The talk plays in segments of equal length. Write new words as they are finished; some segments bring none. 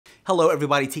Hello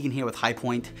everybody, Tegan here with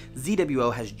Highpoint.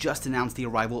 ZWO has just announced the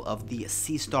arrival of the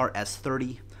Seestar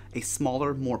S30, a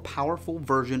smaller, more powerful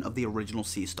version of the original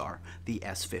Seestar, the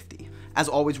S50. As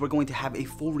always, we're going to have a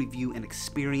full review and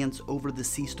experience over the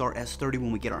Seestar S30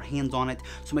 when we get our hands on it,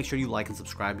 so make sure you like and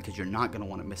subscribe because you're not going to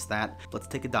want to miss that. Let's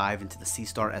take a dive into the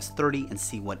Seestar S30 and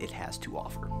see what it has to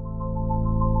offer.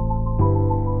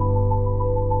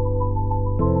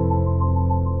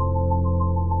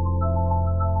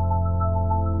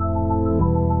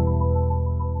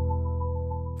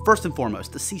 First and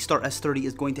foremost, the Seestar S30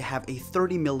 is going to have a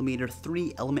 30mm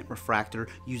 3-element refractor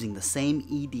using the same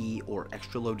ED or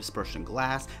extra low dispersion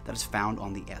glass that is found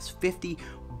on the S50,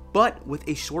 but with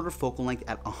a shorter focal length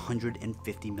at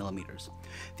 150mm.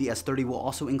 The S30 will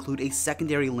also include a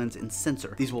secondary lens and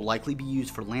sensor. These will likely be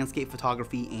used for landscape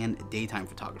photography and daytime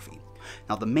photography.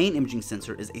 Now, the main imaging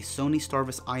sensor is a Sony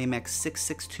Starvis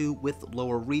IMX662 with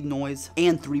lower read noise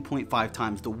and 3.5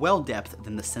 times the well depth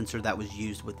than the sensor that was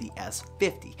used with the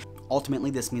S50.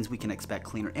 Ultimately, this means we can expect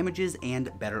cleaner images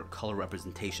and better color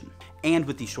representation. And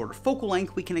with the shorter focal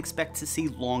length, we can expect to see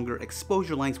longer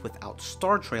exposure lengths without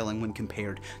star trailing when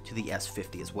compared to the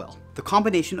S50 as well. The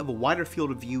combination of a wider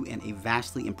field of view and a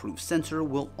vastly improved sensor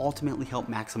will ultimately help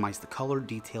maximize the color,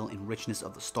 detail, and richness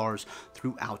of the stars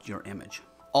throughout your image,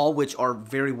 all which are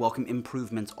very welcome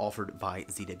improvements offered by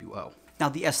ZWO. Now,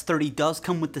 the S30 does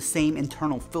come with the same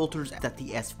internal filters that the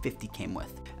S50 came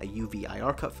with: a UV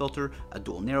IR cut filter, a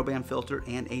dual narrowband filter,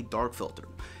 and a dark filter.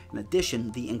 In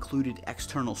addition, the included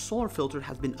external solar filter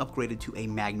has been upgraded to a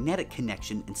magnetic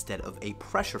connection instead of a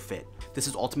pressure fit. This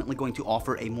is ultimately going to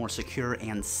offer a more secure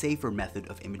and safer method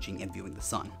of imaging and viewing the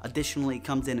sun. Additionally, it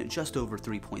comes in at just over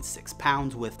 3.6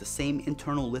 pounds with the same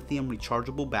internal lithium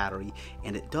rechargeable battery,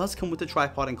 and it does come with a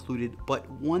tripod included, but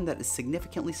one that is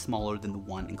significantly smaller than the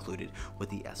one included with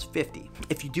the S50.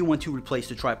 If you do want to replace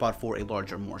the tripod for a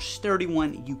larger, more sturdy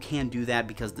one, you can do that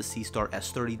because the Seestar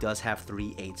S30 does have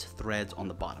 3/8 threads on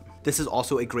the bottom. This is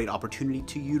also a great opportunity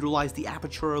to utilize the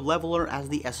aperture leveler, as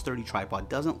the S30 tripod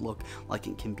doesn't look like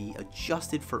it can be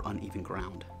adjusted for uneven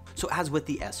ground. So as with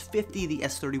the S50, the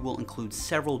S30 will include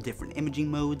several different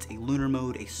imaging modes: a lunar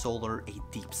mode, a solar, a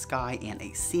deep sky, and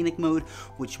a scenic mode,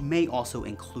 which may also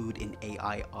include an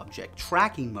AI object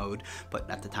tracking mode, but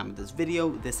at the time of this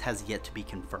video, this has yet to be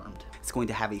confirmed. It's going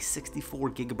to have a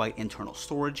 64GB internal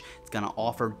storage, it's going to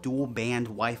offer dual band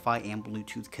Wi-Fi and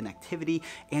Bluetooth connectivity,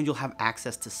 and you'll have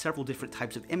access to several different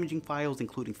types of imaging files,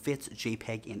 including FITS,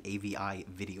 JPEG, and AVI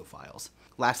video files.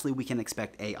 Lastly, we can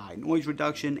expect AI noise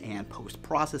reduction and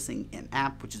post-processing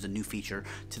in-app, which is a new feature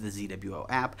to the ZWO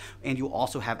app, and you'll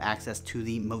also have access to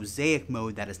the mosaic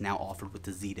mode that is now offered with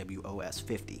the ZWO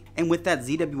S50. And with that,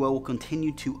 ZWO will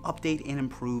continue to update and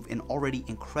improve an already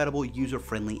incredible,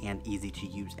 user-friendly, and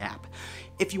easy-to-use app.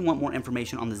 If you want more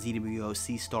information on the ZWO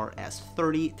Seestar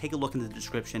S30, take a look in the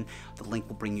description. The link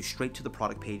will bring you straight to the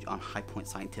product page on Highpoint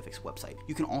Scientific's website.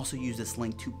 You can also use this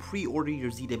link to pre-order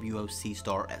your ZWO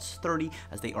Seestar S30,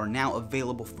 as they are now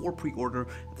available for pre-order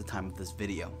at the time of this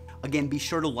video. Again, be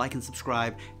sure to like and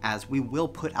subscribe, as we will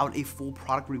put out a full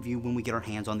product review when we get our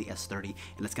hands on the S30,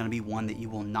 and it's going to be one that you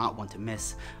will not want to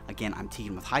miss. Again, I'm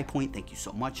Tegan with Highpoint. Thank you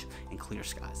so much, and clear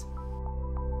skies.